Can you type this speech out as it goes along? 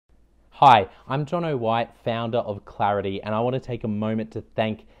Hi, I'm Jono White, founder of Clarity, and I want to take a moment to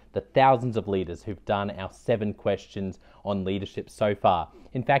thank the thousands of leaders who've done our 7 questions on leadership so far.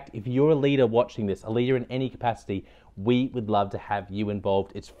 In fact, if you're a leader watching this, a leader in any capacity, we would love to have you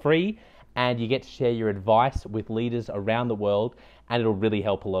involved. It's free and you get to share your advice with leaders around the world, and it'll really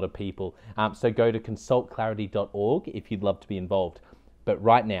help a lot of people. So go to consultclarity.org if you'd love to be involved. But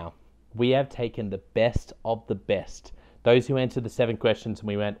right now, we have taken the best of the best, those who answered the 7 questions, and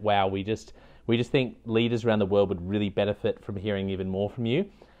we went, wow, we just think leaders around the world would really benefit from hearing even more from you.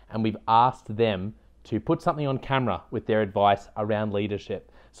 And we've asked them to put something on camera with their advice around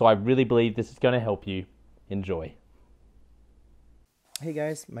leadership. So I really believe this is going to help you. Enjoy. Hey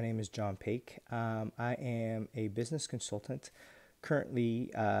guys, my name is John Paik. I am a business consultant,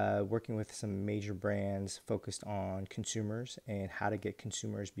 currently working with some major brands focused on consumers and how to get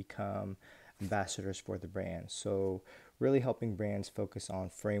consumers become ambassadors for the brand. So really helping brands focus on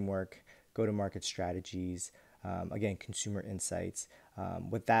framework, go-to-market strategies, again, consumer insights.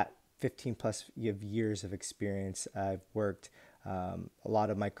 With that 15 plus years of experience, I've worked a lot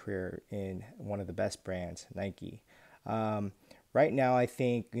of my career in one of the best brands, Nike. Right now, I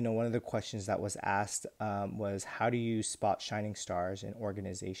think, one of the questions that was asked was, how do you spot shining stars in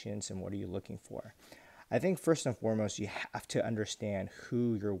organizations and what are you looking for? I think first and foremost, you have to understand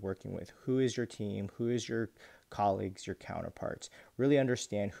who you're working with. Who is your team? Who is your colleagues, your counterparts? Really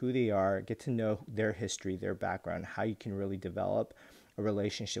understand who they are, get to know their history, their background, how you can really develop a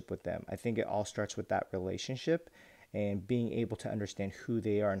relationship with them. I think it all starts with that relationship and being able to understand who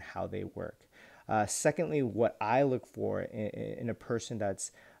they are and how they work. Secondly, what I look for in a person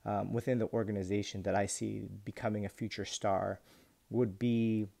that's within the organization that I see becoming a future star would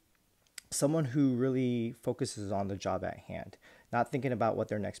be someone who really focuses on the job at hand, not thinking about what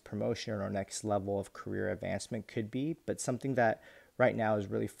their next promotion or next level of career advancement could be, but something that right now is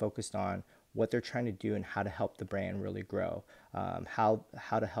really focused on what they're trying to do and how to help the brand really grow, how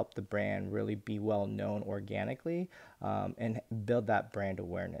to help the brand really be well known organically, and build that brand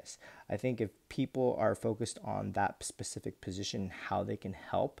awareness. I think if people are focused on that specific position, how they can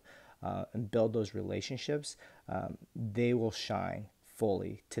help and build those relationships, they will shine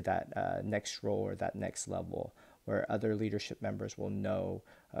fully to that next role or that next level, where other leadership members will know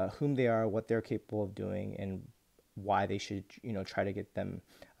whom they are, what they're capable of doing, and why they should try to get them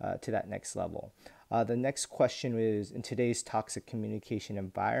to that next level. The next question is, in today's toxic communication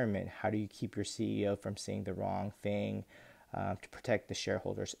environment, how do you keep your CEO from saying the wrong thing to protect the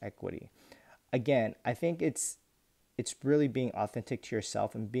shareholders' equity? Again, I think it's really being authentic to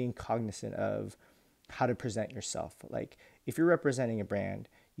yourself and being cognizant of how to present yourself. Like, if you're representing a brand,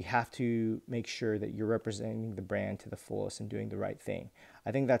 you have to make sure that you're representing the brand to the fullest and doing the right thing.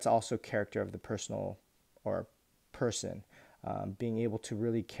 I think that's also character of the personal or person, being able to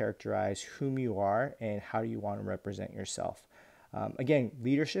really characterize whom you are and how you want to represent yourself. Again,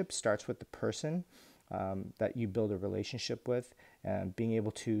 leadership starts with the person that you build a relationship with, and being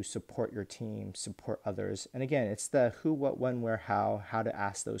able to support your team, support others. And again, it's the who, what, when, where, how to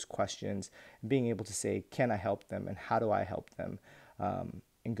ask those questions, and being able to say, can I help them and how do I help them,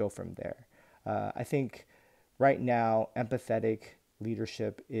 and go from there. I think right now, empathetic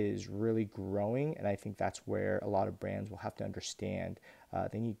leadership is really growing, and I think that's where a lot of brands will have to understand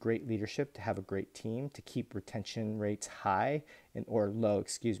they need great leadership to have a great team, to keep retention rates high or low,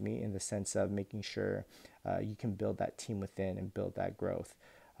 in the sense of making sure you can build that team within and build that growth.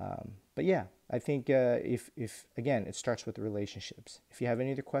 But yeah, I think if again, it starts with the relationships. If you have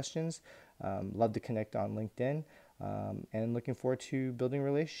any other questions, love to connect on LinkedIn, and looking forward to building a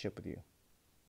relationship with you.